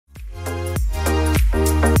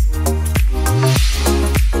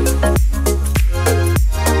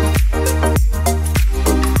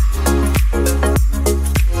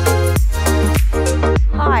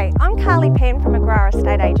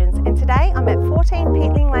14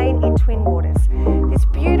 Peatling Lane in Twin Waters. This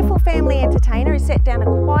beautiful family entertainer is set down a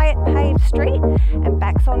quiet paved street and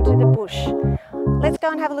backs onto the bush. Let's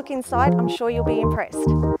go and have a look inside. I'm sure you'll be impressed.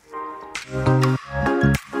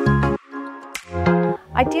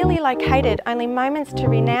 Ideally located only moments to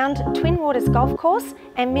renowned Twin Waters Golf Course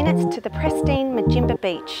and minutes to the pristine Majimba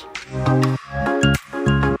Beach.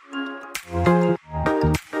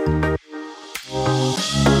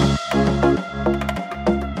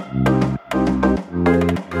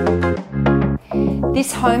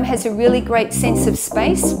 This home has a really great sense of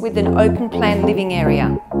space with an open plan living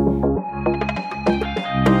area.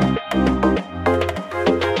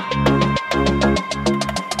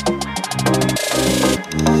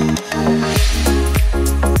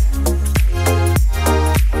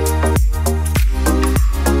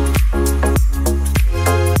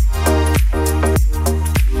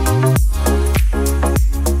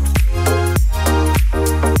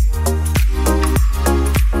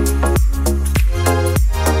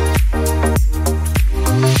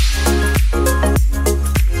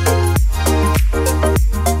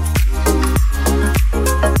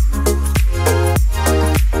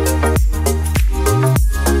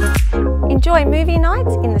 Enjoy movie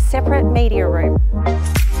nights in the separate media room.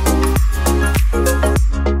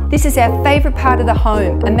 This is our favourite part of the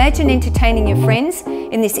home. Imagine entertaining your friends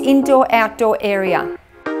in this indoor-outdoor area.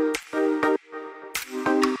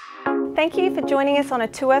 Thank you for joining us on a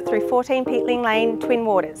tour through 14 Peatling Lane, Twin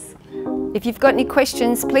Waters. If you've got any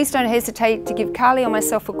questions, please don't hesitate to give Carly or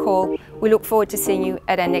myself a call. We look forward to seeing you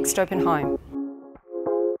at our next open home.